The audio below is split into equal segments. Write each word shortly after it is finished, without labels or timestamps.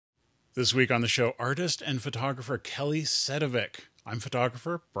This week on the show, artist and photographer Kelly Sedivec. I'm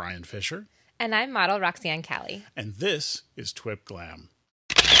photographer Brian Fisher. And I'm model Roxanne Callie. And this is TWiP GLAM.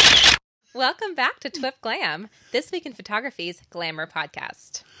 Welcome back to TWiP GLAM, This Week in Photography's Glamour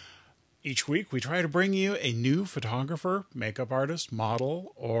podcast. Each week, we try to bring you a new photographer, makeup artist,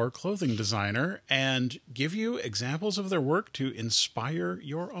 model, or clothing designer and give you examples of their work to inspire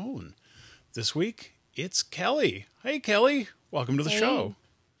your own. This week, it's Kelly. Hey, Kelly. Welcome to the show.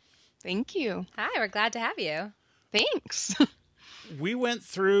 Thank you. Hi, we're glad to have you. Thanks. We went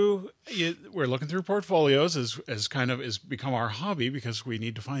through, we're looking through portfolios as kind of is become our hobby because we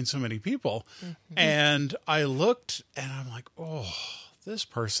need to find so many people. Mm-hmm. And I looked and I'm like, oh, this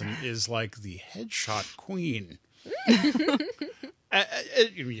person is like the headshot queen. You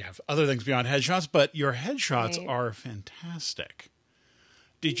have other things beyond headshots, but your headshots are fantastic.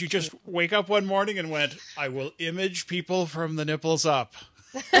 Did you just wake up one morning and went, I will image people from the nipples up?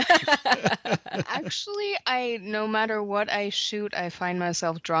 Actually, no matter what I shoot, I find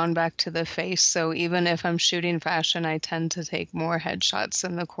myself drawn back to the face. So even if I'm shooting fashion, I tend to take more headshots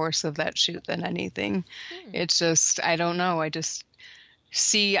in the course of that shoot than anything. It's just, I don't know. I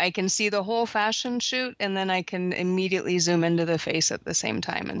can see the whole fashion shoot, and then I can immediately zoom into the face at the same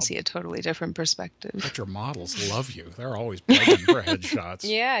time and see a totally different perspective. But your models love you. They're always begging for headshots.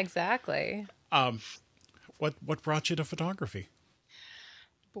 Yeah, exactly. What brought you to photography?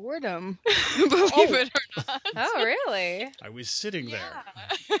 Boredom, believe it or not. Oh, really? I was sitting there.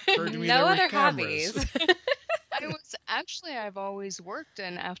 Heard me No there other with cameras. hobbies. I've always worked,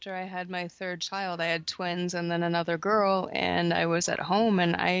 and after I had my third child, I had twins and then another girl, and I was at home,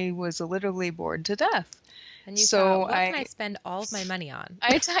 and I was literally bored to death. And you thought, what can I spend all of my money on?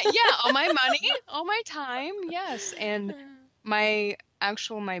 All my money, all my time, yes. And my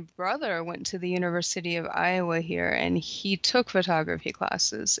brother went to the University of Iowa here, and he took photography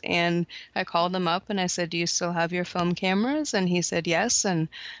classes. And I called him up and I said, do you still have your film cameras? And he said, yes. And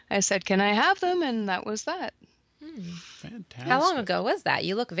I said, can I have them? And that was that. Fantastic. How long ago was that?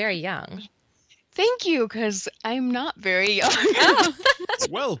 You look very young. Thank you, because I'm not very young. Oh.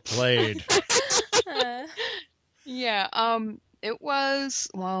 Well played. Yeah, it was,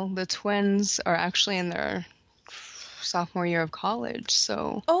 the twins are actually in their sophomore year of college,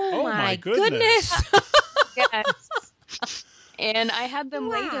 so. Oh my goodness. Yes. And I had them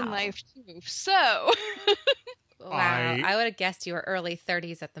late in life too, so. Wow, I would have guessed you were early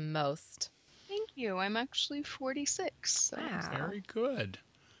 30s at the most. Thank you. I'm actually 46. So. Wow. Very good.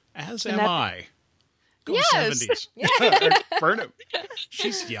 As am I. Go yes. 70s. Yeah. Burn it.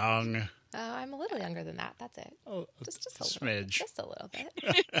 She's young. Oh, I'm a little younger than that. That's it. Oh, just a smidge. Just a little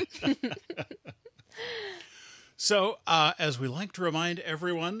bit. So, as we like to remind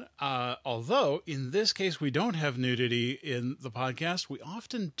everyone, although in this case we don't have nudity in the podcast, we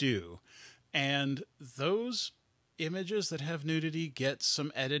often do. And those images that have nudity get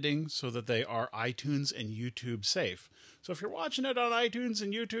some editing so that they are iTunes and YouTube safe. So if you're watching it on iTunes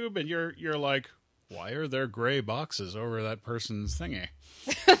and YouTube and you're like, why are there gray boxes over that person's thingy?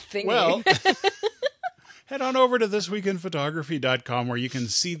 Well, head on over to thisweekinphotography.com where you can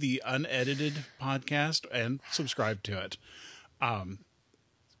see the unedited podcast and subscribe to it.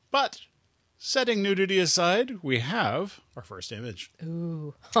 But setting nudity aside, we have our first image.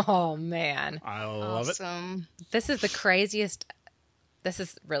 Ooh. Oh, man. I love it. This is the craziest. This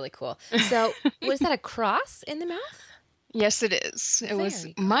is really cool. So, was that a cross in the mouth? Yes, it is. It was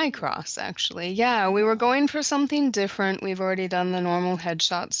Very cool. my cross, actually. Yeah, we were going for something different. We've already done the normal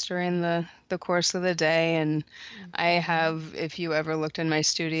headshots during the course of the day, and I have, if you ever looked in my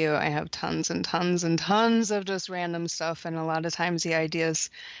studio, I have tons and tons and tons of just random stuff, and a lot of times the ideas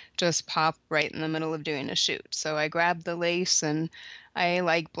just pop right in the middle of doing a shoot. So I grabbed the lace, and I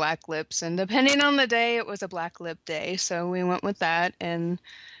like black lips, and depending on the day, it was a black lip day, so we went with that, and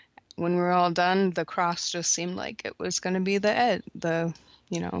when we were all done, the cross just seemed like it was going to be the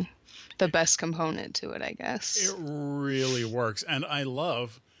best component to it, I guess. It really works. And I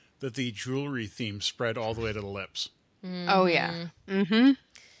love that the jewelry theme spread all the way to the lips. Mm-hmm. Oh, yeah. Mm-hmm.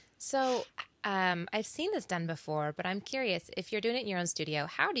 So I've seen this done before, but I'm curious, if you're doing it in your own studio,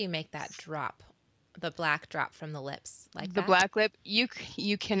 how do you make that drop, the black drop from the lips like The that? black lip, you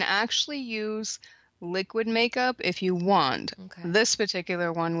can actually use liquid makeup if you want. Okay. This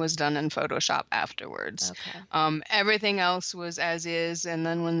particular one was done in Photoshop afterwards. Okay. Everything else was as is, and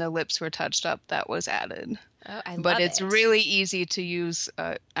then when the lips were touched up, that was added. Oh, I love But it's it. really easy to use.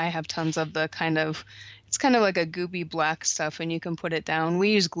 I have tons of the it's kind of like a goopy black stuff, and you can put it down. We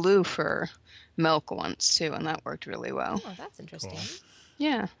use glue for milk once too, and that worked really well. Oh, that's interesting. Cool.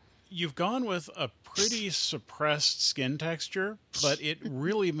 Yeah. you've gone with a pretty suppressed skin texture, but it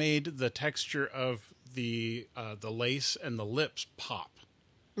really made the texture of the lace and the lips pop.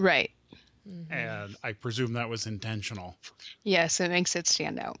 Right. And I presume that was intentional. Yes, it makes it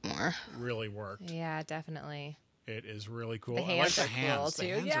stand out more. Really worked. Yeah, definitely. It is really cool. The I like hands the are hands. cool, The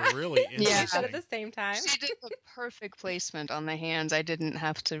too. hands Yeah. are really interesting. But at the same time. She did the perfect placement on the hands. I didn't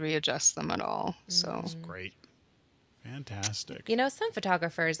have to readjust them at all. So That's great. Fantastic. You know, some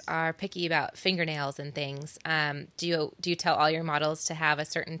photographers are picky about fingernails and things. Do you tell all your models to have a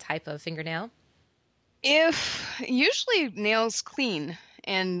certain type of fingernail? if usually nails clean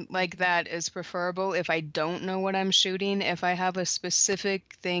and like that is preferable if I don't know what I'm shooting. If I have a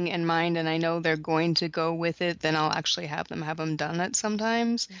specific thing in mind and I know they're going to go with it, then I'll actually have them done it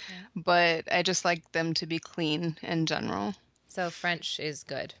sometimes. Okay. But I just like them to be clean in general. So French is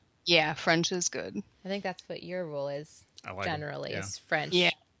good. Yeah, French is good. I think that's what your rule is I like generally, it. Yeah. is French. Yeah.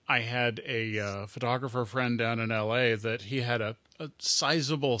 I had a photographer friend down in LA that he had a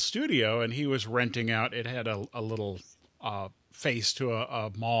sizable studio and he was renting out. It had a little face to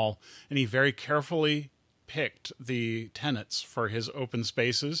a mall, and he very carefully picked the tenants for his open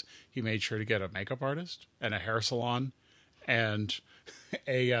spaces. He made sure to get a makeup artist and a hair salon and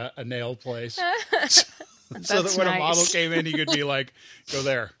a nail place. So that when a model came in, he could be like, go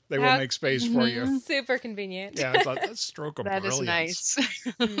there. They will make space for you. Super convenient. Yeah, I thought that's a stroke of That brilliance.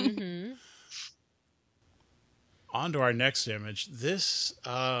 is nice. On to our next image. This,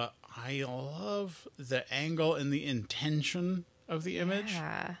 I love the angle and the intention of the image.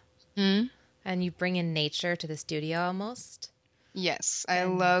 Yeah. Hmm? And you bring in nature to the studio almost. Yes, I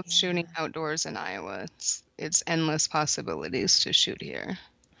love shooting outdoors in Iowa. It's endless possibilities to shoot here.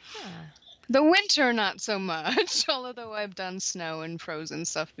 Huh. The winter, not so much, although I've done snow and frozen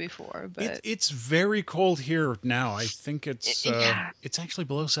stuff before. But It's very cold here now. I think it's Yeah. it's actually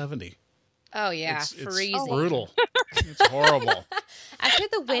below 70. Oh, yeah. It's Freezing. brutal. It's horrible. Actually,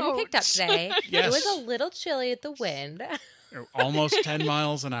 the wind picked up today. Yes. It was a little chilly at the wind. Almost 10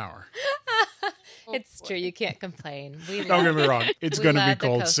 miles an hour. It's true. You can't complain. Don't get me wrong. It's We going to be love the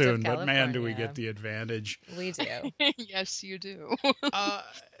cold coast of soon, but man, do we California. get the advantage. We do. yes, you do.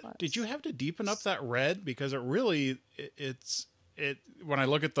 Did you have to deepen up that red? Because it really, when I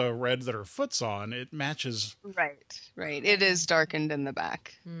look at the red that her foot's on, it matches. Right. It is darkened in the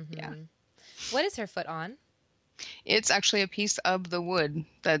back. Yeah. What is her foot on? It's actually a piece of the wood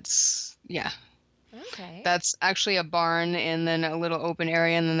that's Okay. That's actually a barn and then a little open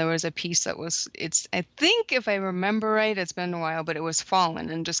area, and then there was a piece that was, I think if I remember right, it's been a while, but it was fallen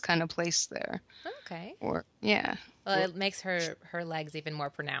and just kind of placed there. Okay. Or, yeah. Well, it makes her legs even more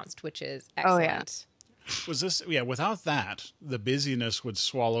pronounced, which is Oh, excellent. yeah. Was this, without that, the busyness would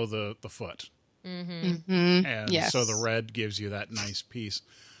swallow the foot. Mm-hmm. And Yes. so the red gives you that nice piece.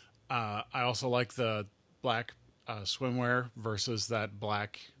 I also like the black swimwear versus that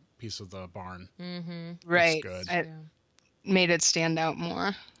black piece of the barn. Right. good. It made it stand out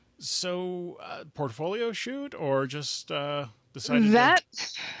more. So, portfolio shoot or just decided That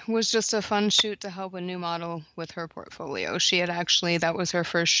was just a fun shoot to help a new model with her portfolio. That was her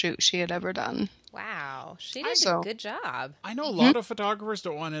first shoot she had ever done. Wow. She did a So- good job. I know a lot of photographers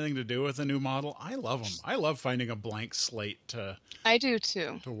don't want anything to do with a new model. I love them. I love finding a blank slate to I do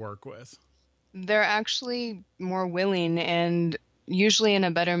too. work with. They're actually more willing and usually in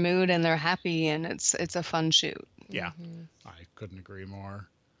a better mood, and they're happy, and it's a fun shoot. Yeah, I couldn't agree more.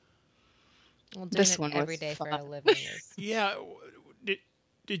 Well, doing This it one every was day for a fun. living is... Yeah,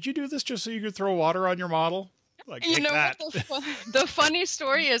 did you do this just so you could throw water on your model? Like, You take know that. what the funny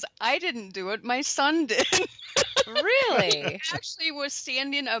story is? I didn't do it. My son did. Really? Actually was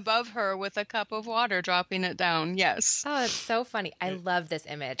standing above her with a cup of water, dropping it down. Yes. Oh, that's so funny. I love this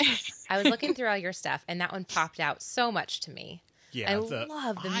image. I was looking through all your stuff, and that one popped out so much to me. Yeah, I the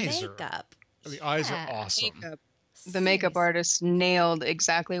love the eyes makeup. The eyes Yeah. are awesome. The makeup artist nailed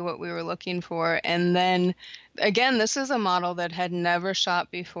exactly what we were looking for. And then again, this is a model that had never shot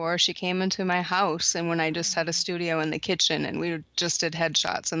before. She came into my house, and when I just had a studio in the kitchen, and we just did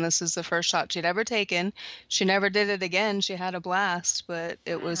headshots, and this is the first shot she'd ever taken. She never did it again. She had a blast, but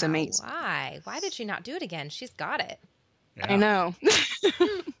it was Wow, amazing. Why did she not do it again? She's got it. Yeah. I know.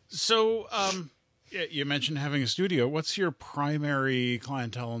 So, you mentioned having a studio. What's your primary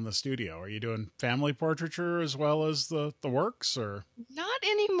clientele in the studio? Are you doing family portraiture as well as the works, or? Not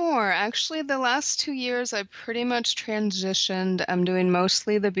anymore. Actually, the last 2 years, I pretty much transitioned. I'm doing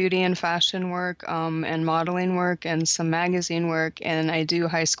mostly the beauty and fashion work, and modeling work and some magazine work, and I do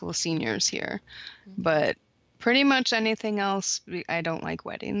high school seniors here. But Pretty much anything else, I don't like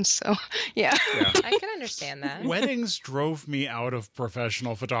weddings. So, yeah. Yeah. I can understand that. Weddings drove me out of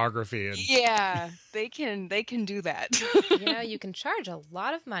professional photography. And Yeah, they can do that. You can charge a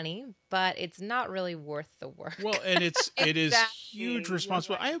lot of money, but it's not really worth the work. well, and it is Exactly. huge You're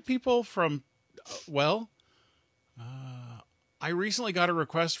responsibility. right. I have people from, I recently got a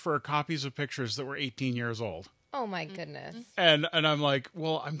request for copies of pictures that were 18 years old. Oh my goodness. And I'm like,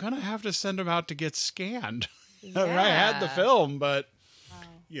 well, I'm going to have to send them out to get scanned. I had the Yeah. film, but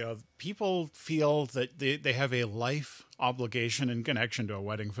people feel that they have a life obligation and connection to a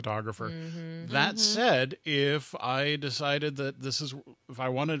wedding photographer. That said, if I decided that if I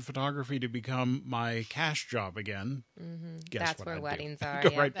wanted photography to become my cash job again, guess That's what where I'd weddings do? are. Go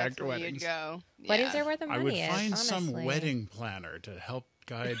yeah. right back That's to where you'd weddings. go. Weddings Yeah. are where the I money would is. find some honestly. wedding planner to help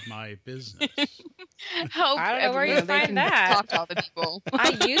guide my business. Help I don't know where you everyone. They find can that. talk to all the people. I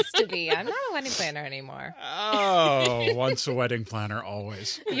used to be. I'm not a wedding planner anymore. Oh, once a wedding planner,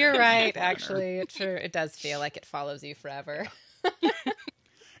 always. You're right. Actually, it does feel like it follows you forever.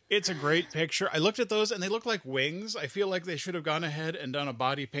 It's a great picture. I looked at those and they look like wings. I feel like they should have gone ahead and done a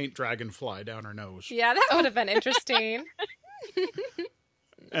body paint dragonfly down her nose. Yeah, that would have been interesting.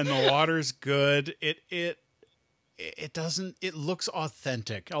 And the water's good. It doesn't, it looks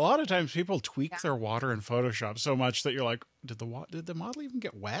authentic. A lot of times people tweak their water in Photoshop so much that you're like, did the model even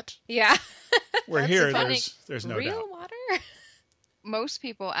get wet? Yeah. Where That's here, funny. there's no Real doubt. water? Most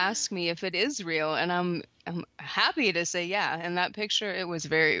people ask me if it is real, and I'm happy to say yeah. In that picture, it was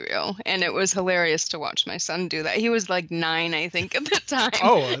very real, and it was hilarious to watch my son do that. He was like 9, I think, at the time.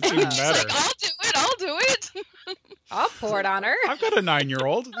 Oh, that's even He's better. like, I'll do it. I'll pour it on her. I've got a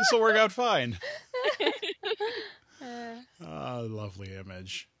 9-year-old. This will work out fine. Lovely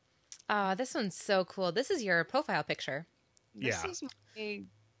image. Oh, this one's so cool. This is your profile picture This Yeah. is my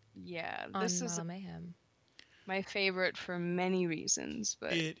on this is Model Mayhem. my favorite for many reasons,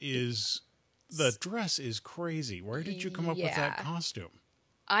 but It is, the dress is crazy. Where did you come up with that Yeah. costume?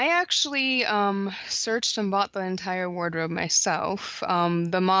 I actually searched and bought the entire wardrobe myself.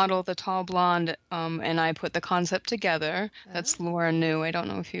 The model, the tall blonde, and I put the concept together. That's Laura New. I don't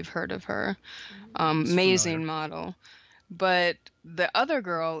know if you've heard of her. Amazing familiar. model. But the other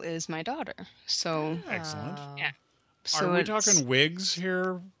girl is my daughter. So, Excellent. yeah. Are So we it's- talking wigs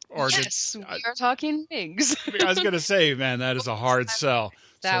here? Or Yes, we are talking wigs. I was going to say, man, that is a hard sell.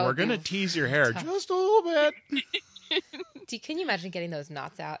 That So we're would be going to tease your hair just a little bit. Can you imagine getting those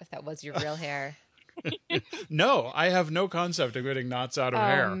knots out if that was your real hair? No, I have no concept of getting knots out of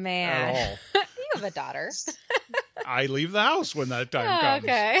hair Oh, man. at all. You have a daughter. I leave the house when that time Oh, comes.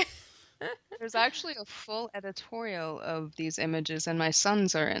 okay. There's actually a full editorial of these images, and my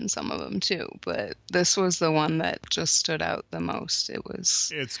sons are in some of them too. But this was the one that just stood out the most. It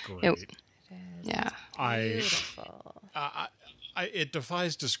was, It's great. It- yeah. Beautiful. It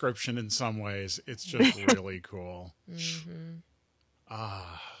defies description in some ways. It's just really cool.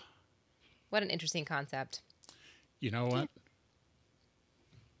 What an interesting concept. You know what?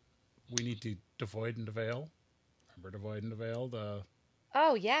 We need to devoid and veil. Remember devoid and veil?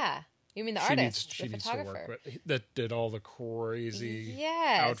 Oh, yeah. You mean the artist, She the needs to photographer. work with that did all the crazy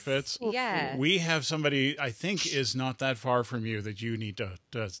Yes. outfits. Yes. We have somebody I think is not that far from you that you need to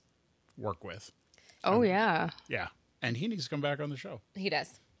work with. Oh yeah. Yeah. And he needs to come back on the show He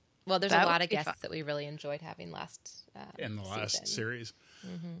does. Well, there's That a lot would of be guests fun. that we really enjoyed having last in the last season. series.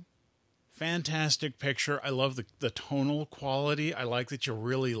 Fantastic picture. I love the tonal quality. I like that you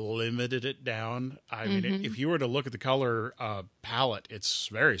really limited it down. I mean, if you were to look at the color palette, it's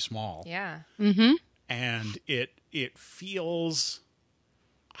very small. Yeah. And it feels...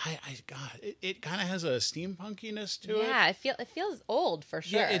 God, it kind of has a steampunkiness to it. Yeah, it feels old for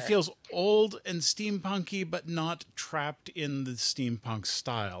sure. Yeah, it feels old and steampunky, but not trapped in the steampunk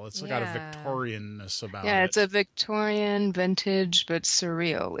style. It's got a Yeah. Victorianness about it. Yeah, it's a Victorian vintage, but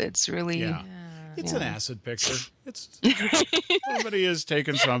surreal. It's really Yeah. It's an acid picture. It's somebody has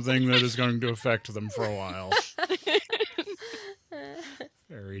taken something that is going to affect them for a while.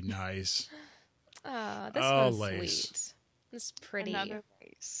 Very nice. Oh, this Oh, one's lace. sweet. It's pretty. another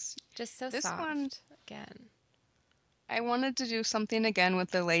lace. Just so This soft. one- Again. I wanted to do something again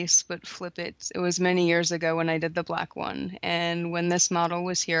with the lace, but flip it. It was many years ago when I did the black one. And when this model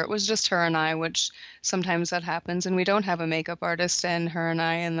was here, it was just her and I, which sometimes that happens. And we don't have a makeup artist, and her and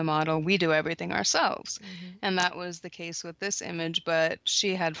I and the model, we do everything ourselves. And that was the case with this image, but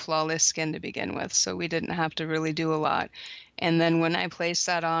she had flawless skin to begin with, so we didn't have to really do a lot. And then when I placed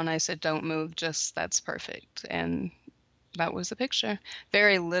that on, I said, don't move, just that's perfect. And that was the picture.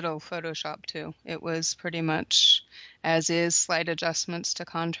 Very little Photoshop too. It was pretty much as is, slight adjustments to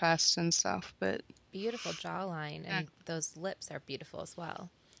contrast and stuff, but Beautiful jawline, and those lips are beautiful as well.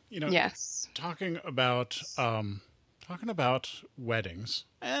 You know, yes. talking about weddings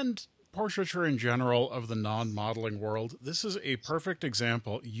and portraiture in general of the non-modeling world, this is a perfect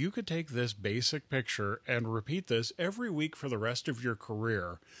example. You could take this basic picture and repeat this every week for the rest of your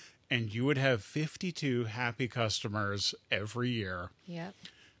career, and you would have 52 happy customers every year. Yep.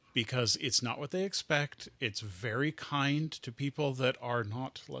 Because it's not what they expect. It's very kind to people that are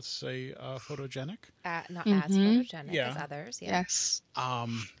not, let's say, photogenic. Not as photogenic as others. Yeah. Yes.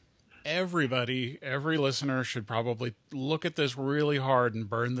 Every listener should probably look at this really hard and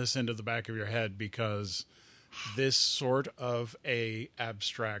burn this into the back of your head, because this sort of a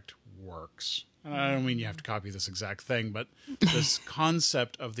abstract works. And I don't mean you have to copy this exact thing, but this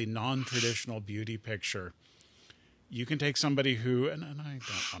concept of the non-traditional beauty picture. You can take somebody who, and I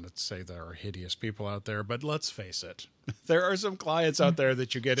don't want to say there are hideous people out there, but let's face it. There are some clients out there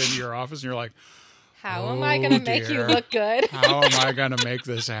that you get into your office and you're like, how am I going to make you look good? How am I going to make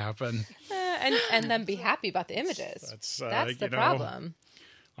this happen? And then be happy about the images. That's the problem.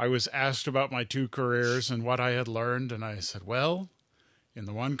 I was asked about my 2 careers and what I had learned, and I said, well, in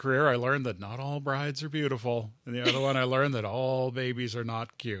the one career, I learned that not all brides are beautiful. And the other one, I learned that all babies are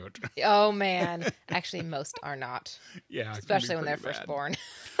not cute. Oh, man. Actually, most are not. Yeah. Especially when they're first born.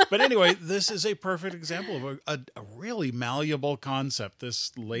 But anyway, this is a perfect example of a really malleable concept,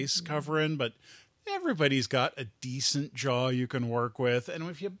 this lace covering, but everybody's got a decent jaw you can work with. And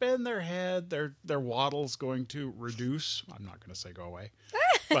if you bend their head, their waddle's going to reduce. I'm not going to say go away.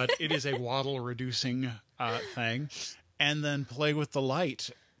 But it is a waddle reducing thing. And then play with the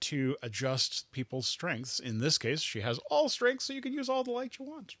light to adjust people's strengths. In this case, she has all strengths, so you can use all the light you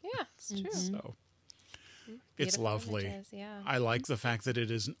want. Yeah, it's true. So it's lovely. Images, yeah. I like the fact that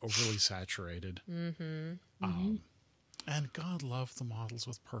it isn't overly saturated. And God love the models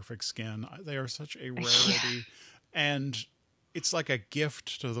with perfect skin. They are such a rarity. And it's like a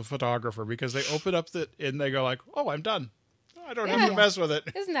gift to the photographer, because they open up and they go like, oh, I'm done. I don't have to mess with it.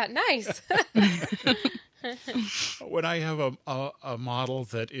 Isn't that nice? When I have a model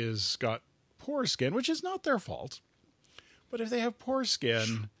that is got poor skin, which is not their fault, but if they have poor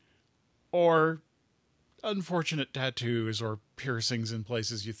skin or unfortunate tattoos or piercings in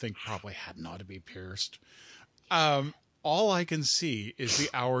places you think probably hadn't ought to be pierced, all I can see is the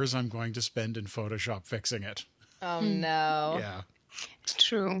hours I'm going to spend in Photoshop fixing it. Oh, no. Yeah.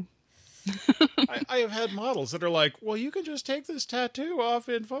 True. I have had models that are like, well, you can just take this tattoo off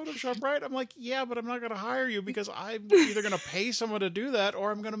in Photoshop, right? I'm like, yeah, but I'm not going to hire you because I'm either going to pay someone to do that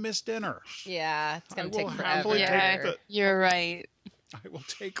or I'm going to miss dinner. Yeah, it's going to take forever. Yeah, you're right. I will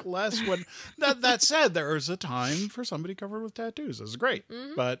take less when... That said, there is a time for somebody covered with tattoos. This is great.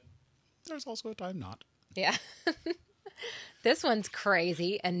 But there's also a time not. Yeah. This one's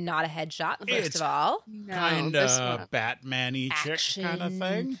crazy and not a headshot, first of all. Kind of Batman-y chick kind of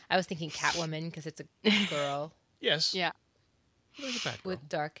thing. I was thinking Catwoman because it's a girl. Yes. Yeah. There's a Batgirl. With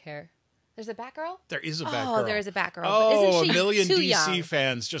dark hair. There's a Batgirl? There is a Batgirl. Oh, there is a Batgirl. Oh, but isn't she a million too DC young?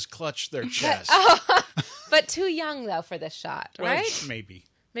 fans just clutched their chest. But too young, though, for this shot, right? Well, maybe.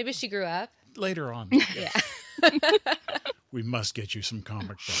 Maybe she grew up. Later on. Yeah. We must get you some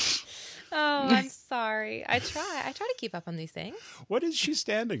comic books. Oh, I'm sorry. I try to keep up on these things. What is she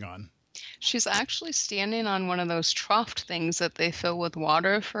standing on? She's actually standing on one of those trough things that they fill with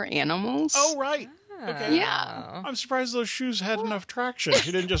water for animals. Oh, right. Okay. Yeah. I'm surprised those shoes had enough traction.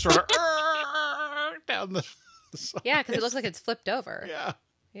 She didn't just sort of down the side. Yeah, because it looks like it's flipped over. Yeah.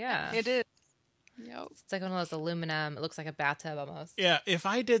 Yeah. It is. Yep. It's like one of those aluminum. It looks like a bathtub almost. Yeah, if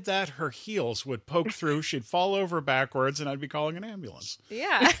I did that, her heels would poke through. She'd fall over backwards, and I'd be calling an ambulance.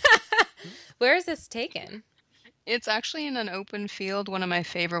 Yeah. Where is this taken? It's actually in an open field, one of my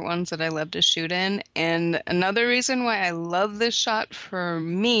favorite ones that I love to shoot in. And another reason why I love this shot for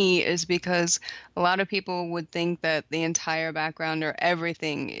me is because a lot of people would think that the entire background or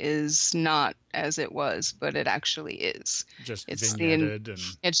everything is not as it was, but it actually is. It's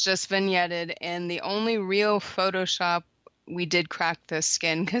vignetted. It's just vignetted. And the only real Photoshop, we did crack the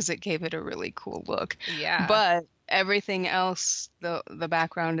skin because it gave it a really cool look. Yeah. But everything else, the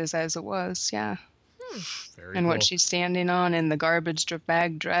background is as it was, yeah. Very and cool. what she's standing on and the garbage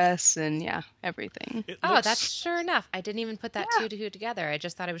bag dress and everything. That's sure enough. I didn't even put that two to two together. I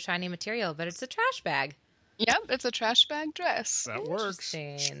just thought it was shiny material, but it's a trash bag. Yep, it's a trash bag dress. That works.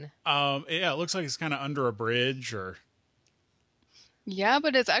 Interesting. Yeah, it looks like it's kind of under a bridge or... Yeah,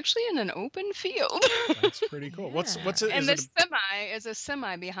 but it's actually in an open field. That's pretty cool. What's it? And Is the it? semi is a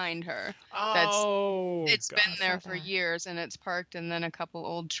semi behind her. That's Oh, it's been God. there for years and it's parked, and then a couple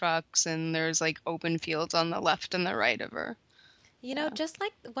old trucks, and there's like open fields on the left and the right of her. You know, just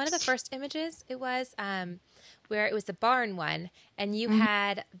like one of the first images, it was where it was the barn one, and you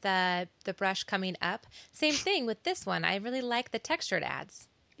had the brush coming up. Same thing with this one. I really like the texture it adds.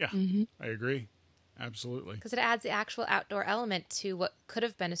 Yeah, I agree. Absolutely. Because it adds the actual outdoor element to what could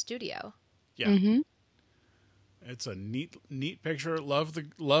have been a studio. Yeah. It's a neat picture. Love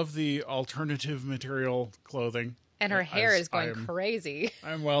the alternative material clothing. And her hair is going crazy.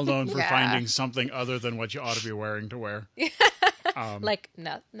 I'm well known for finding something other than what you ought to be wearing to wear. Like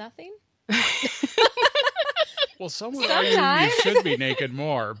nothing? Well, some would argue you should be naked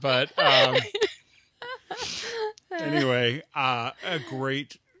more, but anyway, a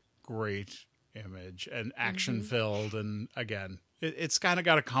great image and action filled, and again, it's kind of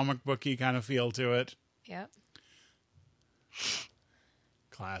got a comic booky kind of feel to it. Yep.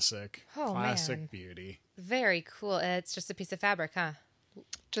 Classic man. beauty. Very cool. It's just a piece of fabric, huh?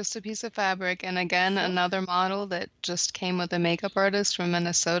 Just a piece of fabric. And again, another model that just came with a makeup artist from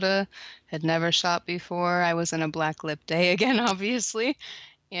Minnesota, had never shot before. I was in a black lip day again, obviously,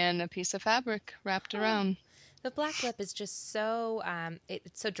 and a piece of fabric wrapped around. The black lip is just so,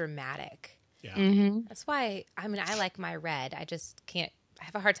 it's so dramatic. Yeah. That's why, I mean, I like my red. I just can't, I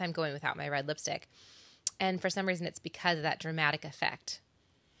have a hard time going without my red lipstick. And for some reason, it's because of that dramatic effect.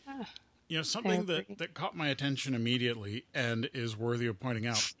 You know, something that caught my attention immediately and is worthy of pointing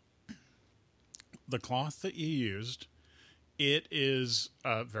out. The cloth that you used, it is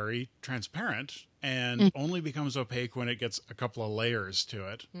very transparent and only becomes opaque when it gets a couple of layers to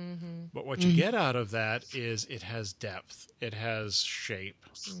it. But what you get out of that is it has depth. It has shape.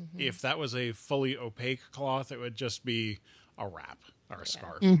 If that was a fully opaque cloth, it would just be a wrap or a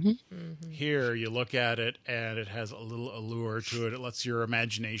scarf. Here, you look at it, and it has a little allure to it. It lets your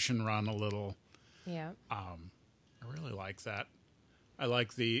imagination run a little. Yeah. I really like that. I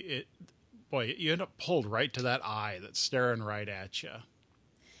like boy, you end up pulled right to that eye that's staring right at you.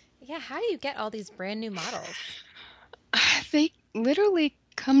 Yeah, how do you get all these brand new models? They literally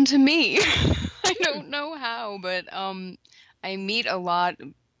come to me. I don't know how, but I meet a lot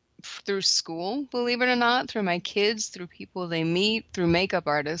through school, believe it or not, through my kids, through people they meet, through makeup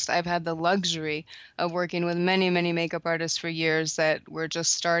artists. I've had the luxury of working with many, many makeup artists for years that were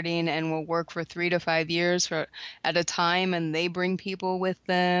just starting and will work for 3 to 5 years at a time, and they bring people with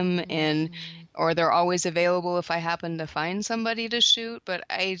them, or they're always available if I happen to find somebody to shoot. But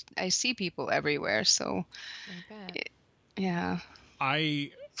I see people everywhere, so I bet. yeah. I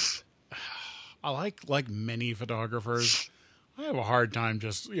like many photographers. I have a hard time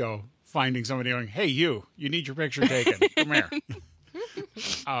just, finding somebody going, hey, you need your picture taken. Come here.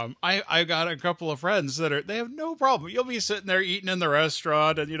 I got a couple of friends they have no problem. You'll be sitting there eating in the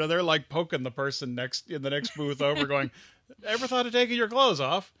restaurant, and, they're like poking the person in the next booth over going, ever thought of taking your clothes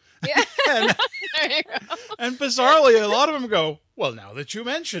off? Yeah. And bizarrely, a lot of them go, well, now that you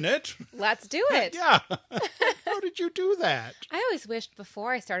mention it. Let's do it. Yeah. How did you do that? I always wished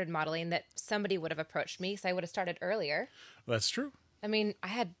before I started modeling that somebody would have approached me, so I would have started earlier. That's true. I mean, I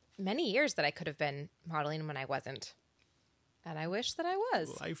had many years that I could have been modeling when I wasn't. And I wish that I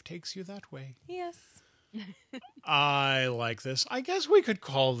was. Life takes you that way. Yes. I like this. I guess we could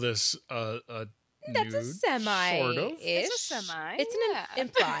call this a That's nude, a semi. sort of. It's a semi. It's an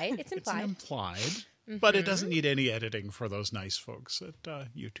implied. It's It's implied. implied, but it doesn't need any editing for those nice folks at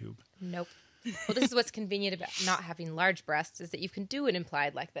YouTube. Nope. Well, this is what's convenient about not having large breasts, is that you can do an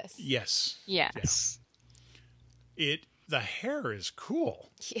implied like this. Yes. Yes. Yeah. The hair is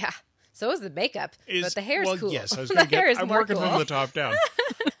cool. Yeah. So is the makeup, but the hair's cool. Yes, I was the going to hair is I'm more working cool. from the top down.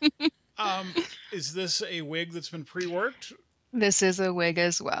 Is this a wig that's been pre-worked? This is a wig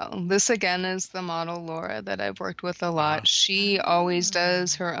as well. This again is the model Laura that I've worked with a lot. She always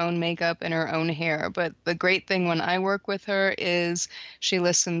does her own makeup and her own hair. But the great thing when I work with her is she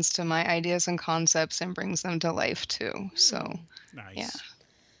listens to my ideas and concepts and brings them to life too. So, Nice. yeah.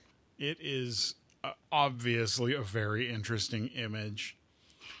 It is obviously a very interesting image.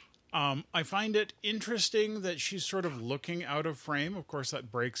 I find it interesting that she's sort of looking out of frame. Of course,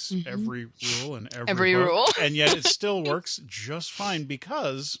 that breaks every rule and every book, rule. and yet it still works just fine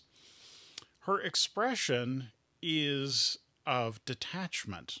because her expression is of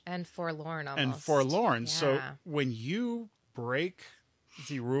detachment And forlorn almost. and forlorn. Yeah. So when you break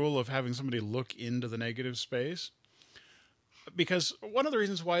the rule of having somebody look into the negative space, because one of the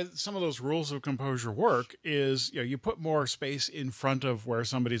reasons why some of those rules of composure work is, you put more space in front of where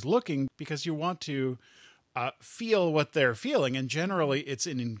somebody's looking because you want to feel what they're feeling. And generally, it's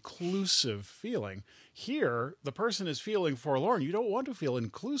an inclusive feeling. Here, the person is feeling forlorn. You don't want to feel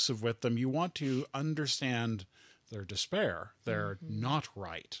inclusive with them. You want to understand their despair. They're not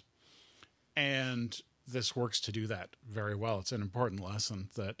right. And this works to do that very well. It's an important lesson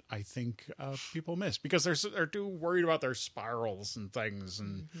that I think people miss because they're too worried about their spirals and things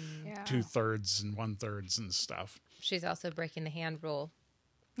and 2/3 and 1/3 and stuff. She's also breaking the hand rule.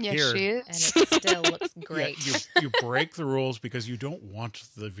 Yes, Here, she is. And it still looks great. Yeah, you break the rules because you don't want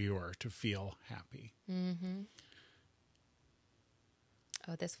the viewer to feel happy.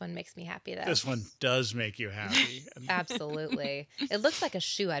 Oh, this one makes me happy, though. This one does make you happy. Absolutely. It looks like a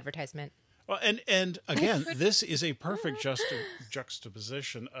shoe advertisement. Well, and again, this is a perfect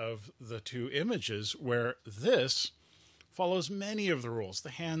juxtaposition of the two images where this follows many of the rules. The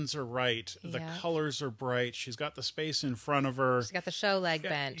hands are right. The colors are bright. She's got the space in front of her. She's got the show leg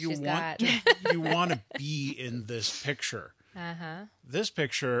bent. You want to be in this picture. This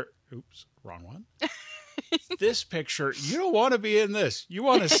picture, oops, wrong one. This picture, you don't want to be in this. You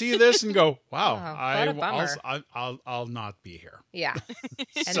want to see this and go, wow, I'll not be here. Yeah.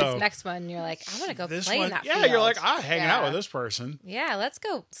 And this next one, you're like, I want to go play in that field. Yeah, you're like, I'll hang out with this person. Yeah, let's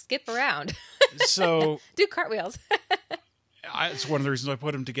go skip around. So do cartwheels. It's one of the reasons I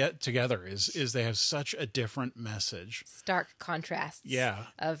put them together is they have such a different message. Stark contrasts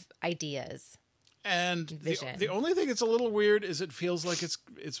of ideas. And the only thing that's a little weird is it feels like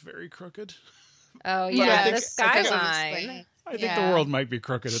it's very crooked. Oh, yeah, the skyline. I think the world might be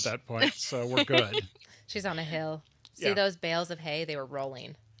crooked at that point, so we're good. She's on a hill. See those bales of hay? They were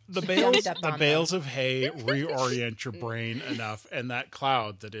rolling. The bales of hay reorient your brain enough, and that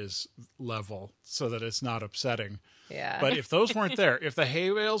cloud that is level so that it's not upsetting. Yeah. But if those weren't there, if the hay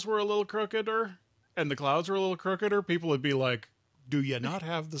bales were a little crookeder and the clouds were a little crookeder, people would be like, do you not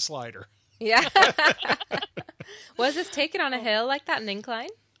have the slider? Yeah. Was this taken on a hill like that, an incline?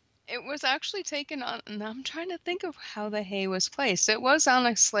 It was actually taken on, and I'm trying to think of how the hay was placed. It was on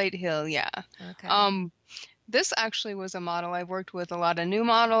a slight hill, yeah. Okay. This actually was a model. I've worked with a lot of new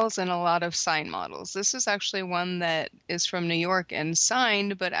models and a lot of sign models. This is actually one that is from New York and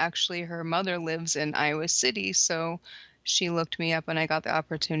signed, but actually her mother lives in Iowa City, so she looked me up and I got the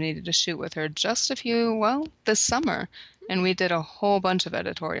opportunity to shoot with her this summer. And we did a whole bunch of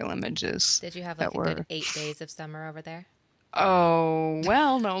editorial images. Did you have like a good 8 days of summer over there? Oh,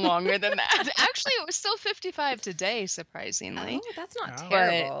 well, no longer than that. Actually, it was still 55 today, surprisingly. Oh, that's not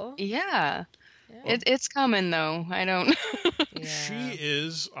terrible. But, yeah. It's coming, though. I don't... She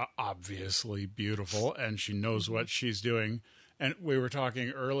is obviously beautiful, and she knows what she's doing. And we were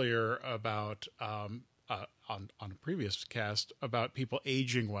talking earlier about, on a previous cast, about people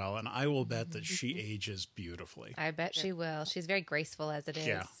aging well, and I will bet that she ages beautifully. I bet she will. She's very graceful as it is.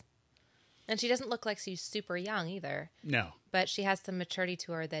 Yeah. And she doesn't look like she's super young either. No. But she has some maturity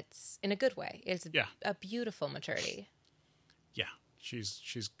to her that's in a good way. It's a beautiful maturity. Yeah. She's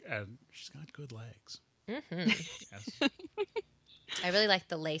got good legs. Yes. I really like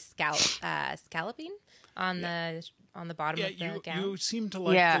the lace scalloping on the bottom of the gown. You seem to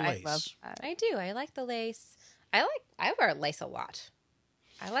like the lace. I love that. I do. I like the lace. I wear lace a lot.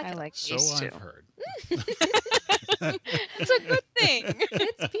 I like it. So I've heard. It's a good thing.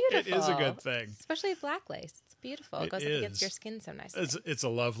 It's beautiful. It is a good thing. Especially black lace. It's beautiful. It goes up against your skin so nicely. It's a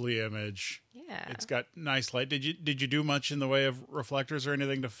lovely image. Yeah. It's got nice light. Did you do much in the way of reflectors or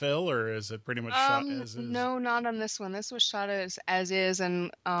anything to fill, or is it pretty much shot as is? No, not on this one. This was shot as is,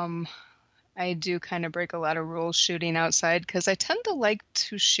 and I do kind of break a lot of rules shooting outside because I tend to like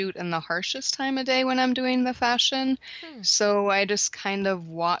to shoot in the harshest time of day when I'm doing the fashion. So I just kind of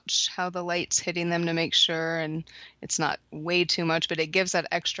watch how the light's hitting them to make sure, and it's not way too much, but it gives that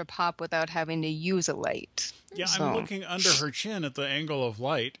extra pop without having to use a light. Yeah, I'm looking under her chin at the angle of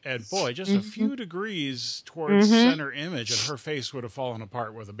light, and boy, just a few degrees towards center image, and her face would have fallen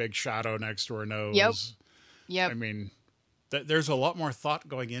apart with a big shadow next to her nose. Yep. I mean, there's a lot more thought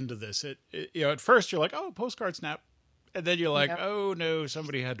going into this. At first you're like, oh, postcard snap. And then you're like, oh, no,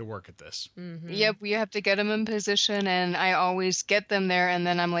 somebody had to work at this. Yep, we have to get them in position, and I always get them there, and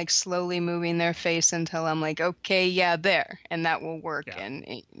then I'm like slowly moving their face until I'm like, okay, yeah, there, and that will work. Yeah.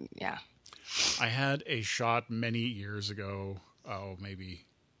 And I had a shot many years ago, maybe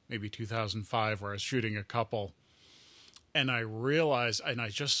 2005, where I was shooting a couple, and I realized, and I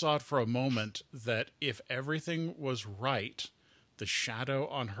just saw it for a moment, that if everything was right, the shadow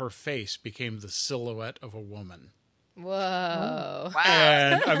on her face became the silhouette of a woman. Whoa. Wow.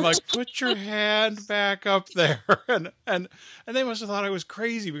 And I'm like, put your hand back up there. And they must have thought I was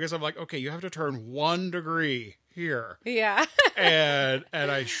crazy because I'm like, okay, you have to turn 1 degree here. Yeah. and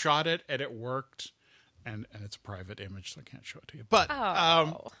I shot it and it worked. and it's a private image, so I can't show it to you. But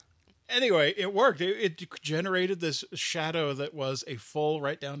Oh. anyway, it worked. It generated this shadow that was a full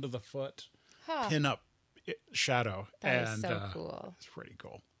right down to the foot pin-up shadow. That and is so cool. It's pretty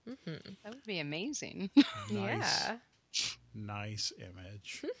cool. That would be amazing. Nice. Yeah. Nice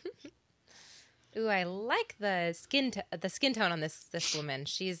image. Ooh, I like the skin tone on this woman.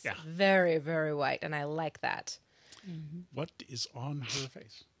 She's Yeah. very, very white, and I like that. What is on her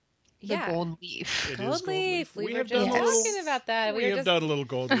face? The Yeah. gold leaf. It is Gold leaf. We were have just done a little- talking about that. We have done a little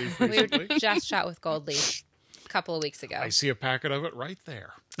gold leaf we were recently. just shot with gold leaf a couple of weeks ago. I see a packet of it right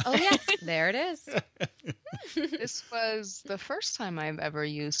there. Oh, yes. There it is. This was the first time I've ever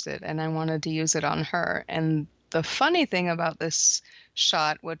used it, and I wanted to use it on her. And the funny thing about this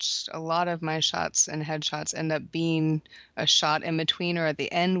shot, which a lot of my shots and headshots end up being a shot in between or at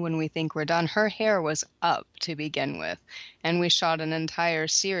the end when we think we're done, her hair was up to begin with. And we shot an entire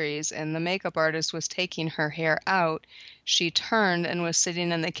series, and the makeup artist was taking her hair out. She turned and was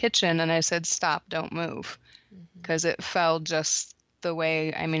sitting in the kitchen, and I said, "Stop, don't move," because it fell just the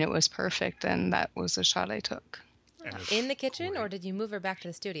way, I mean, it was perfect, and that was the shot I took. And it's In the kitchen, great. or did you move her back to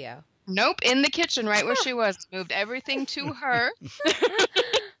the studio? Nope, in the kitchen, right where she was. Moved everything to her.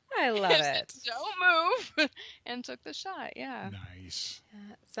 I love it. Don't move. And took the shot, yeah. Nice.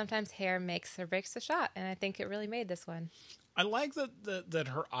 Sometimes hair makes or breaks the shot, and I think it really made this one. I like that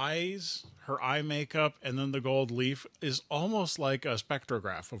her eyes, her eye makeup, and then the gold leaf is almost like a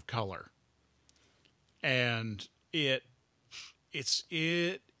spectrograph of color. And it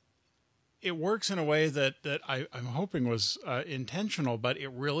works in a way that I'm hoping was intentional, but it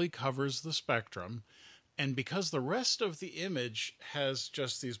really covers the spectrum. And because the rest of the image has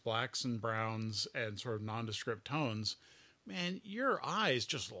just these blacks and browns and sort of nondescript tones, man, your eyes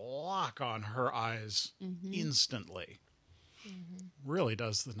just lock on her eyes instantly. Really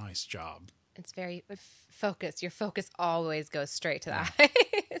does the nice job. It's very focused. Your focus always goes straight to the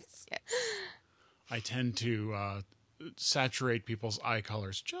eyes. Yeah. I tend to saturate people's eye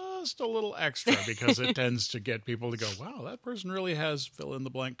colors just a little extra because it tends to get people to go, wow, that person really has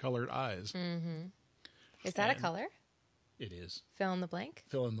fill-in-the-blank colored eyes. Is that And- a color? It is. Fill in the blank?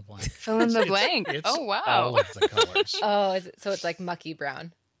 Fill in the blank. Fill in the blank. It's Oh, wow. all of the colors. Oh, is it, so it's like mucky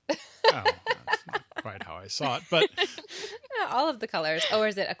brown. Oh, that's not quite how I saw it, but Yeah, all of the colors. Or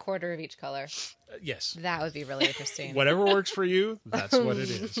is it a quarter of each color? yes. That would be really interesting. Whatever works for you, that's what it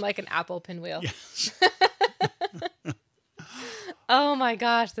is. Like an apple pinwheel. Yes. Oh my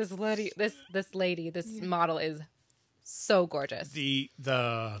gosh, this model is so gorgeous.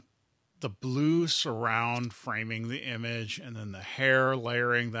 The blue surround framing the image, and then the hair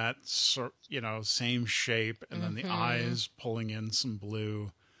layering that same shape, and then the eyes pulling in some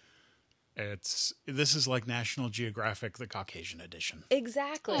blue. This is like National Geographic, the Caucasian edition.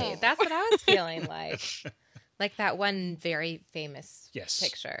 Exactly. Oh. That's what I was feeling like. Like that one very famous Yes.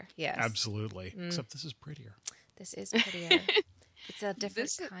 picture. Yes. Absolutely. Except this is prettier. This is prettier. It's a different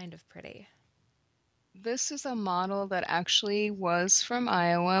This is- kind of pretty. This is a model that actually was from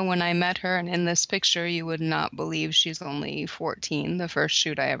Iowa when I met her, and in this picture you would not believe she's only 14, the first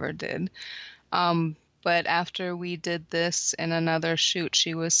shoot I ever did. But after we did this in another shoot,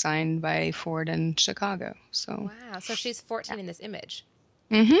 she was signed by Ford in Chicago. So Wow. So she's 14 in this image.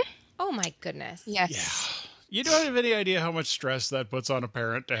 Mhm. Oh my goodness. Yeah. Yes. You don't have any idea how much stress that puts on a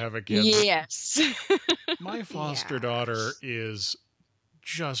parent to have a kid. Yes. My foster Yeah. daughter is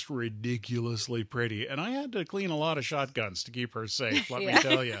just ridiculously pretty, and I had to clean a lot of shotguns to keep her safe, let me Yeah.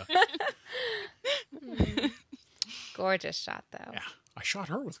 tell you. Gorgeous shot though. Yeah, I shot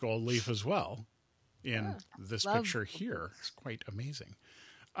her with gold leaf as well in this love picture here. It's quite amazing.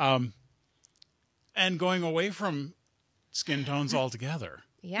 And going away from skin tones altogether.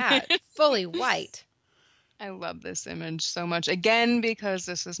 Yeah. Fully white. I love this image so much. Again, because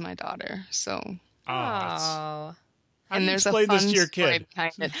this is my daughter. So Oh. How do you there's a explain fun this to your story kid?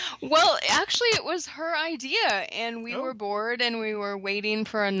 behind it. Well, actually, it was her idea, and we Oh. were bored, and we were waiting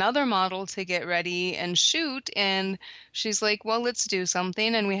for another model to get ready and shoot. And she's like, "Well, let's do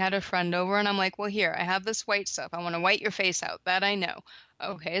something." And we had a friend over, and I'm like, "Well, here, I have this white stuff. I want to white your face out. That I know."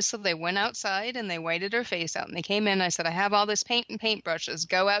 Okay, so they went outside and they whited her face out, and they came in. I said, "I have all this paint and paintbrushes.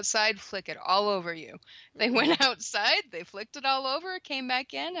 Go outside, flick it all over you." They went outside, they flicked it all over, came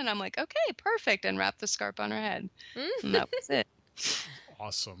back in, and I'm like, "Okay, perfect," and wrapped the scarf on her head. And that was it.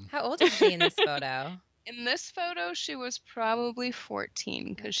 Awesome. How old is she in this photo? In this photo, she was probably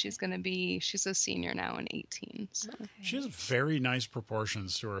 14 because she's a senior now and 18. So. She has very nice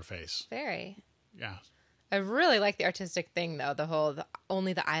proportions to her face. Very. Yeah. I really like the artistic thing though,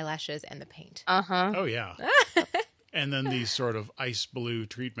 only the eyelashes and the paint. Uh-huh. Oh, yeah. And then the sort of ice blue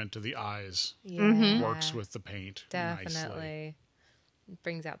treatment to the eyes Yeah. works with the paint nicely. Definitely. It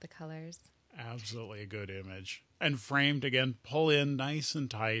brings out the colors. Absolutely a good image. And framed again, pull in nice and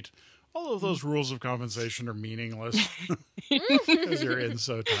tight. All of those rules of compensation are meaningless because you're in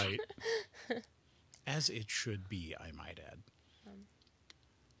so tight. As it should be, I might add.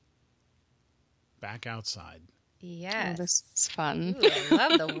 Back outside. Yes. Oh, this is fun. Ooh, I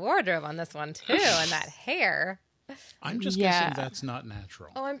love the wardrobe on this one too, and that hair. I'm just guessing that's not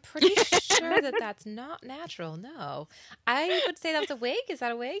natural. Oh, I'm pretty sure that that's not natural. No. I would say that was a wig. Is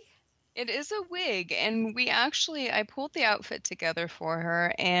that a wig? It is a wig, and I pulled the outfit together for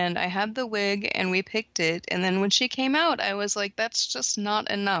her, and I had the wig, and we picked it, and then when she came out, I was like, that's just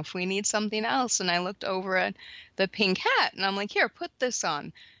not enough. We need something else, and I looked over at the pink hat, and I'm like, here, put this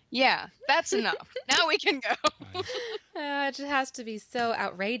on. Yeah, that's enough. Now we can go. It just has to be so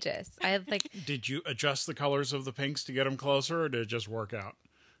outrageous. Did you adjust the colors of the pinks to get them closer, or did it just work out?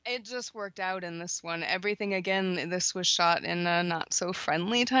 It just worked out in this one. Everything, again, this was shot in a not so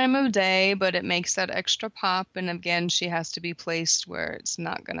friendly time of day, but it makes that extra pop. And again, she has to be placed where it's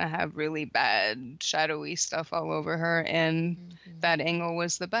not going to have really bad, shadowy stuff all over her. And that angle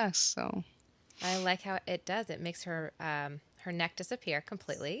was the best. So I like how it does. It makes her her neck disappear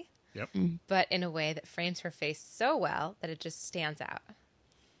completely. Yep. But in a way that frames her face so well that it just stands out.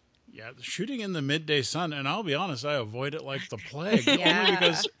 Yeah, shooting in the midday sun, and I'll be honest, I avoid it like the plague. Yeah. Only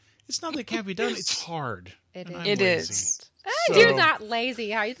because it's not that it can't be done, it's hard. It and is. I'm It lazy. is. So- You're not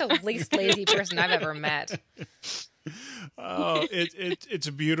lazy. How are you the least lazy person I've ever met? Oh, it's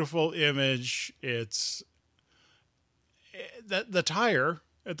a beautiful image. It's the tire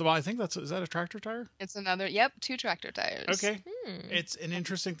at the bottom. I think is that a tractor tire? it's another, 2 tractor tires. Okay. It's an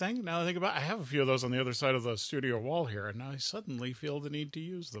interesting thing. Now that I think about it, I have a few of those on the other side of the studio wall here, and now I suddenly feel the need to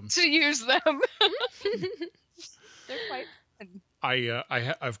use them. To use them. They're quite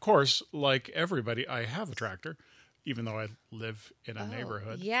fun. Of course, like everybody, I have a tractor, even though I live in a Oh,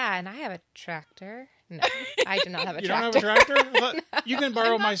 neighborhood. Yeah, and I have a tractor. No, I do not have a You tractor. don't have a tractor? I thought you can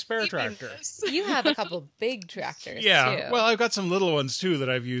borrow I'm my not spare keeping tractor. this. You have a couple big tractors, Yeah, too. well, I've got some little ones too that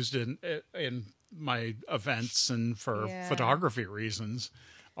I've used in my events and for Yeah. photography reasons.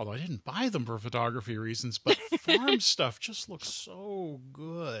 Although I didn't buy them for photography reasons, but farm stuff just looks so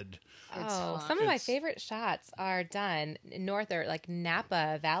good. It's Oh, fun. some of my It's- favorite shots are done in North or like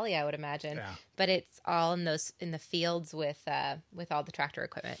Napa Valley, I would imagine. Yeah. But it's all in the fields with all the tractor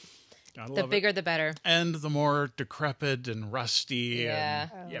equipment. I The love bigger, it. the better. And the more decrepit and rusty Yeah.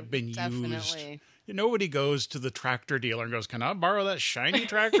 and been used. Definitely. Nobody goes to the tractor dealer and goes, "Can I borrow that shiny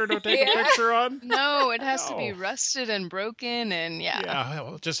tractor to take a Yeah. picture on?" No, it has to be No. rusted and broken, and Yeah,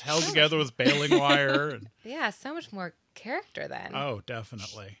 well, just held together with baling wire. And, Yeah, so much more character then. oh,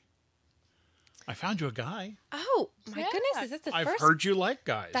 definitely. I found you a guy. Oh, my Yeah. goodness, is this the I've first? heard you like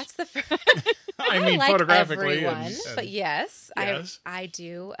guys. That's the first. I mean, like photographically. everyone, but yes, Yes. I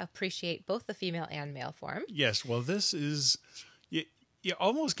do appreciate both the female and male form. Yes, well, this is... You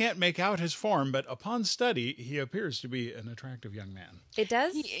almost can't make out his form, but upon study, he appears to be an attractive young man. It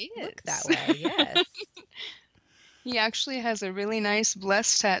does He look is. that way, yes. he actually has a really nice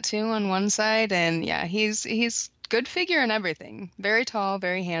blessed tattoo on one side, and he's good figure and everything. Very tall,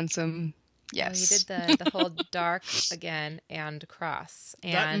 very handsome. Yes. Oh, you did the whole dark again and cross.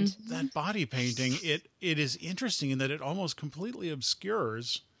 And That body painting, it is interesting in that it almost completely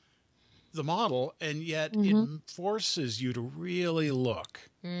obscures the model, and yet it forces you to really look.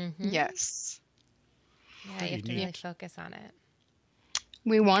 Yes. yeah, you pretty have to really neat. focus on it.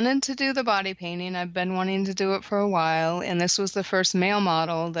 We wanted to do the body painting. I've been wanting to do it for a while, and this was the first male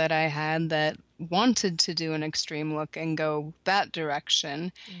model that I had that wanted to do an extreme look and go that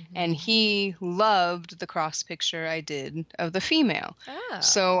direction. And he loved the cross picture I did of the female. Oh.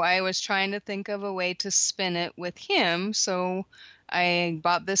 So I was trying to think of a way to spin it with him. So I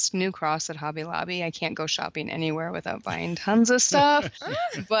bought this new cross at Hobby Lobby. I can't go shopping anywhere without buying tons of stuff.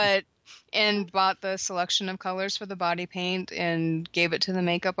 And bought the selection of colors for the body paint and gave it to the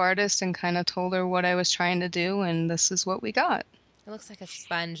makeup artist and kind of told her what I was trying to do, and this is what we got. It looks like a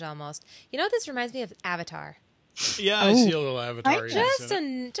sponge almost. You know what this reminds me of? Avatar. Yeah, I see a little avatar. Just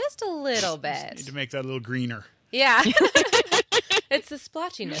a little Need bit. to make that a little greener. Yeah. It's the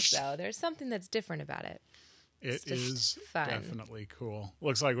splotchiness though. There's something that's different about it. It just is fun. definitely cool.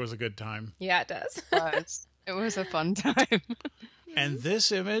 Looks like it was a good time. Yeah, it does. It was a fun time. And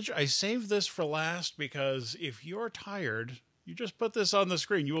this image, I saved this for last because if you're tired, you just put this on the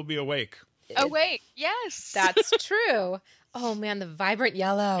screen. You will be awake. Oh, wait. Yes. That's true. Oh man, the vibrant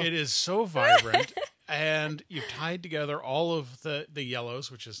yellow. It is so vibrant. And you've tied together all of the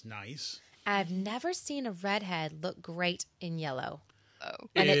yellows, which is nice. I've never seen a redhead look great in yellow. Oh.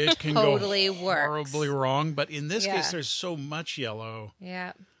 And it can totally go works. horribly wrong, but in this Yeah. case, there's so much yellow.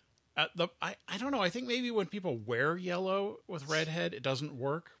 Yeah. I don't know. I think maybe when people wear yellow with redhead, it doesn't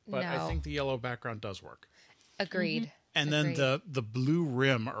work, but I No. think the yellow background does work. Agreed. And Agreed. then the blue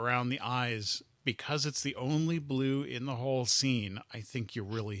rim around the eyes, because it's the only blue in the whole scene, I think you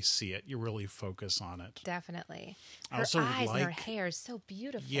really see it. You really focus on it. Definitely. I Her also eyes and her like- hair is so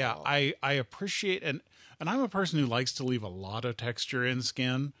beautiful. Yeah, I appreciate, and I'm a person who likes to leave a lot of texture in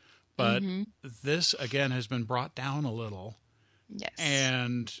skin, but this, again, has been brought down a little. Yes.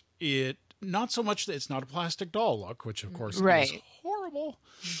 And it, not so much that it's not a plastic doll look, which of course is Right. horrible,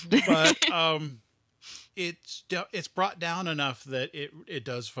 but it's brought down enough that it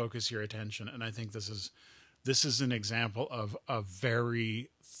does focus your attention. And I think this is an example of a very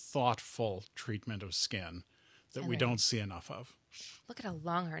thoughtful treatment of skin that we don't see enough of. Look at how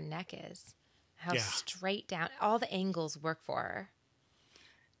long her neck is. How Yeah. straight down. All the angles work for her.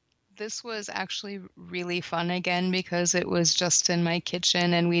 This was actually really fun again because it was just in my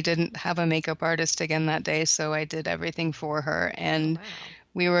kitchen and we didn't have a makeup artist again that day, so I did everything for her. And Wow.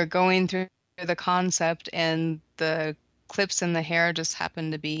 we were going through the concept and the clips in the hair just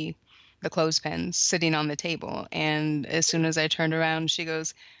happened to be the clothespins sitting on the table. And as soon as I turned around, she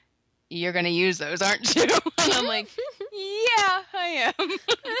goes, "You're going to use those, aren't you?" And I'm like, "Yeah, I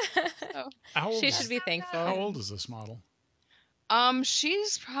am." How old She is- should be How thankful. old is this model?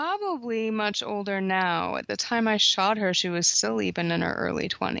 She's probably much older now. At the time I shot her, she was still even in her early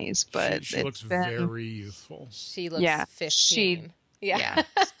 20s, but She it's looks been, very youthful. She looks Yeah, 15. Yeah. yeah.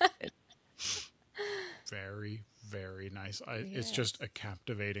 Very, very nice. It's just a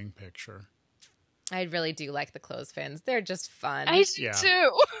captivating picture. I really do like the clothespins. They're just fun. I do Yeah.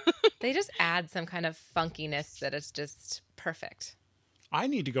 too. They just add some kind of funkiness that is just perfect. I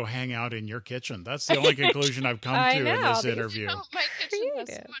need to go hang out in your kitchen. That's the only conclusion I've come I to in know, this because- interview. Oh, my kitchen has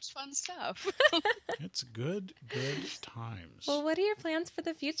so Creative. much fun stuff. It's good times. Well, what are your plans for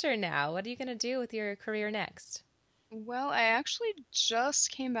the future now? What are you going to do with your career next? Well, I actually just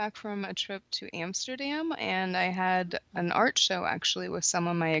came back from a trip to Amsterdam and I had an art show actually with some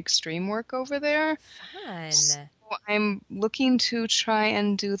of my extreme work over there. Fun. So I'm looking to try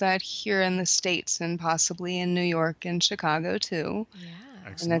and do that here in the States and possibly in New York and Chicago too Yeah. in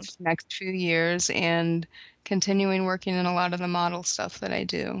the Excellent. next few years and continuing working in a lot of the model stuff that I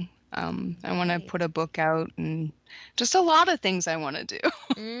do. I want to Right. put a book out and just a lot of things I want to do.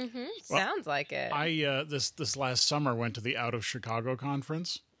 Mm-hmm. Sounds like it. I this last summer went to the Out of Chicago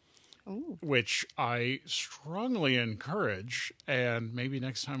conference, Ooh. which I strongly encourage. And maybe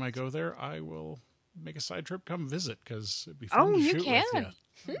next time I go there, I will make a side trip, come visit, because it'd be fun Oh, to you shoot can. with you.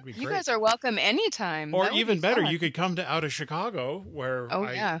 That'd be You great. guys are welcome anytime. Or That would even be better, fun. you could come to Out of Chicago, where Oh,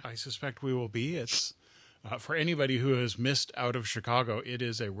 yeah. I suspect we will be. It's for anybody who has missed Out of Chicago. It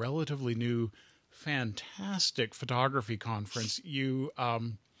is a relatively new, fantastic photography conference.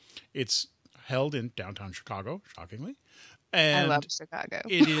 It's held in downtown Chicago, shockingly, I and love Chicago.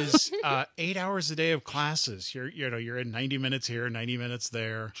 it is 8 hours a day of classes. You're in 90 minutes here, 90 minutes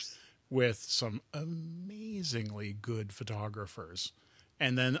there, with some amazingly good photographers.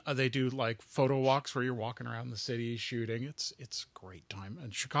 And then they do like photo walks where you're walking around the city shooting. It's a great time.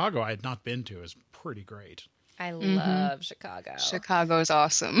 And Chicago, I had not been to, is pretty great. I love Chicago. Chicago's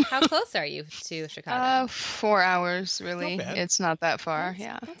awesome. How close are you to Chicago? 4 hours, really. Not bad. It's not that far.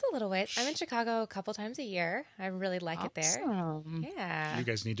 Yeah. That's a little ways. I'm in Chicago a couple times a year. I really like it there. Awesome. Yeah. You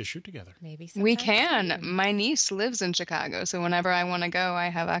guys need to shoot together. Maybe We sometime can. soon. My niece lives in Chicago, so whenever I want to go, I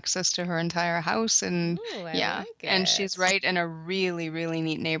have access to her entire house, and Ooh, I yeah, like and it. she's right in a really, really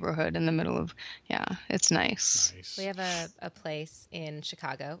neat neighborhood in the middle of. Yeah, it's nice. Nice. We have a place in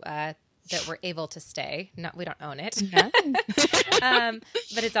Chicago that we're able to stay. We don't own it. But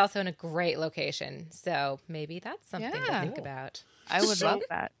it's also in a great location. So maybe that's something to Yeah. think about. I would So- love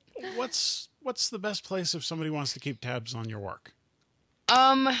that. What's the best place if somebody wants to keep tabs on your work?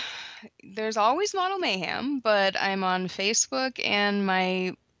 There's always Model Mayhem, but I'm on Facebook and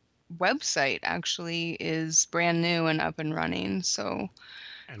my website actually is brand new and up and running. So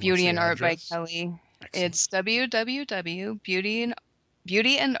And Beauty what's and the Art by address? Kelly. Excellent. It's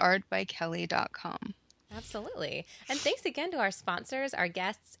www.beautyandartbykelly.com. Absolutely. And thanks again to our sponsors, our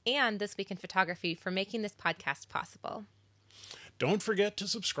guests, and This Week in Photography for making this podcast possible. Don't forget to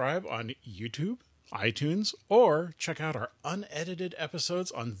subscribe on YouTube, iTunes, or check out our unedited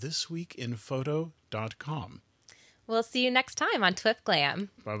episodes on thisweekinphoto.com. We'll see you next time on TWiP GLAM.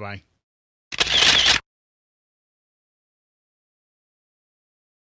 Bye-bye.